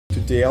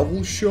Today I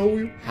will show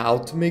you how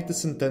to make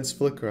this intense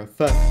flicker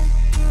effect.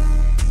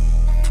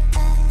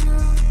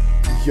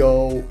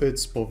 Yo,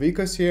 it's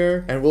Povikas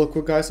here, and real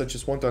quick guys, I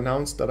just want to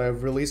announce that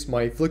I've released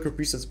my Flicker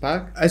presets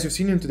pack. As you've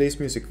seen in today's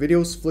music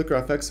videos, Flicker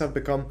effects have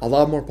become a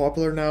lot more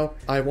popular now.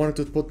 I wanted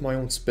to put my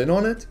own spin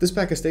on it. This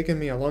pack has taken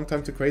me a long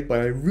time to create,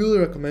 but I really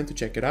recommend to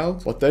check it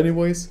out. But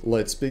anyways,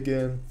 let's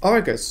begin.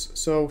 Alright guys,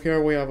 so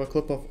here we have a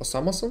clip of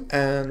Osama-san,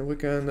 and we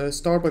can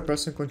start by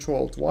pressing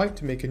Ctrl-Alt-Y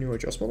to make a new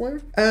adjustment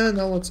layer. And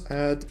now let's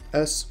add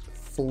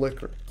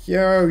S-Flicker.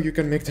 Here you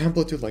can make the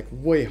amplitude like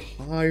way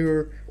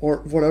higher or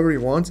whatever you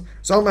want.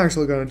 So I'm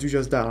actually gonna do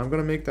just that. I'm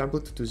gonna make the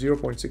amplitude to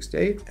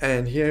 0.68,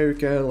 and here you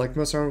can like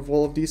mess around with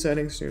all of these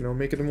settings, you know,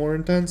 make it more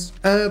intense.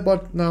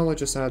 But now let's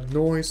just add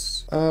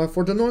noise.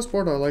 For the noise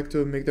part, I like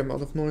to make the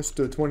amount of noise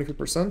to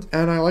 25%,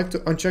 and I like to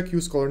uncheck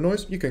use color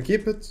noise. You can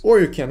keep it or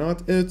you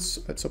cannot. It's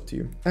up to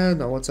you. And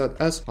now let's add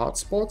S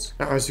hotspots.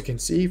 Now as you can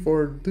see,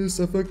 for this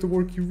effect to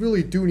work, you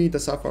really do need the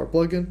Sapphire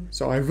plugin.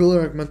 So I really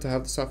recommend to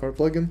have the Sapphire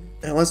plugin.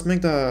 And let's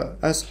make the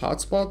S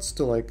hotspots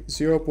to like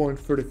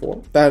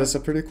 0.34. That is a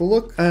pretty cool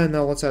look. And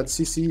now let's add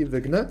CC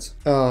vignette.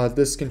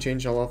 This can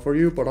change a lot for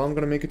you, but I'm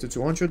gonna make it to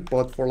 200.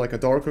 But for like a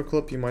darker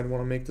clip, you might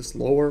want to make this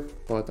lower,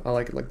 but I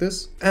like it like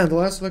this. And the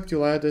last effect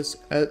you'll add is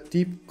a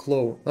deep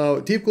glow.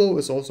 Deep glow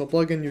is also a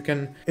plugin. You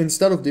can,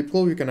 instead of deep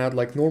glow, you can add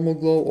like normal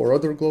glow or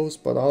other glows,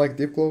 but I like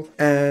deep glow.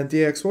 And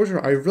the exposure,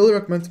 I really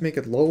recommend to make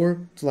it lower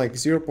to like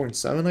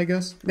 0.7, I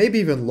guess, maybe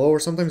even lower,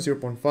 sometimes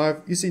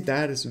 0.5. You see,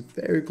 that is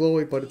very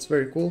glowy, but it's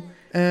very cool.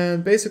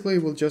 And basically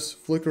we'll just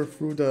flicker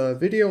through the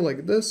video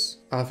like this.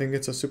 I think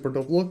it's a super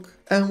dope look.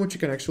 And what you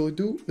can actually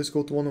do is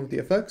go to one of the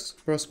effects,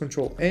 press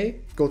Ctrl A,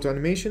 go to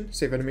animation,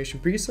 save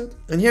animation preset,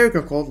 and here you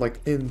can call it like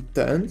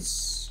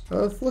intense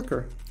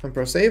flicker. And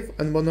press save,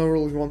 and whenever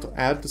you want to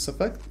add this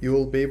effect, you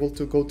will be able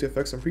to go to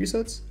effects and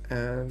presets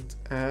and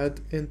add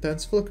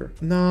intense flicker.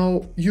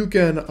 Now you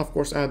can of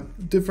course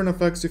add different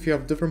effects if you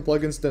have different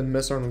plugins, then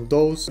mess around with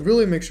those.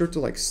 Really make sure to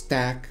like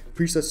stack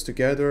presets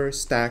together,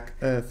 stack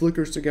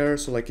flickers together.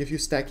 So like if you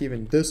stack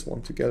even this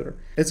one together,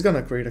 it's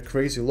gonna create a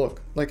crazy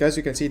look. Like as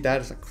you can see,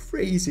 that is a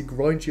crazy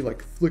grungy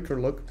like flicker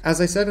look.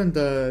 As I said in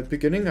the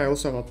beginning, I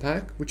also have a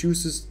pack which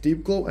uses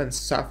deep glow and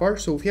sapphire.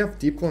 So if you have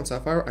deep glow and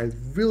sapphire, I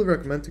really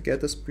recommend to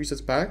get this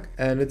presets pack.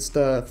 And it's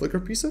the flicker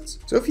presets.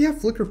 So if you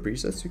have flicker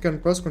presets, you can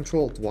press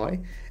Ctrl-Y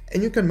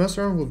and you can mess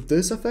around with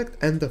this effect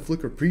and the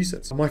flicker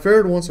presets. My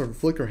favorite ones are the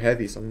flicker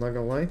heavies, I'm not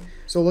gonna lie.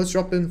 So let's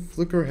drop in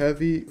flicker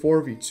heavy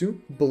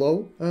 4v2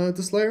 below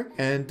this layer,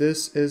 and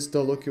this is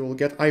the look you will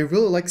get. I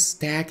really like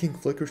stacking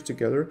flickers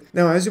together.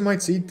 Now as you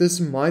might see, this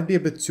might be a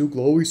bit too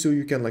glowy, so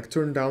you can like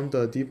turn down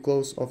the deep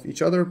glows of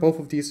each other. Both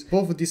of these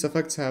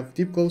effects have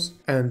deep glows,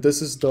 and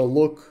this is the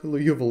look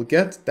you will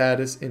get. That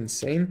is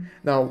insane.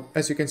 Now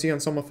as you can see on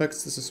some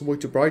effects, this is way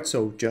too bright,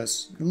 so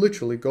just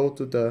literally go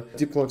to the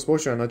deep glow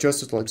exposure and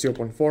adjust it to like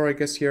 0.4, I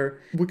guess.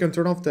 Here we can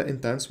turn off the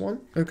intense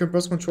one, and we can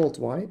press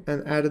Ctrl-Y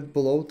and add it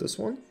below this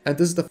one. And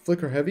this is the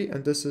flicker heavy,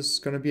 and this is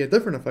gonna be a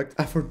different effect.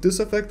 And for this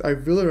effect, I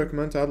really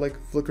recommend to add like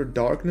flicker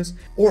darkness,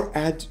 or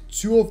add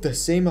two of the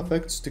same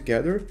effects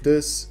together.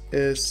 This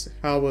is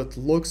how it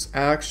looks.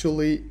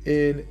 Actually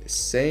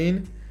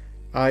insane.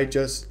 I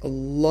just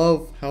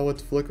love how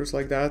it flickers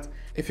like that.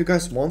 If you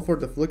guys want, for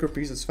the Flicker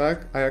presets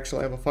pack, I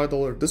actually have a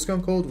 $5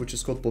 discount code, which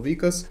is called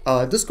Povikas.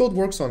 This code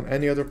works on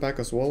any other pack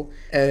as well.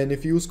 And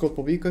if you use code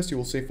Povikas, you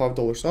will save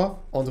 $5 off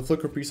on the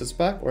Flicker presets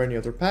pack or any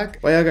other pack.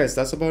 But yeah guys,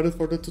 that's about it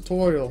for the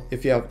tutorial.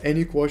 If you have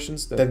any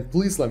questions, then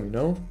please let me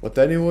know. But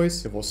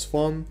anyways, it was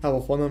fun. Have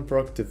a fun and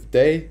productive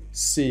day.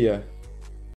 See ya.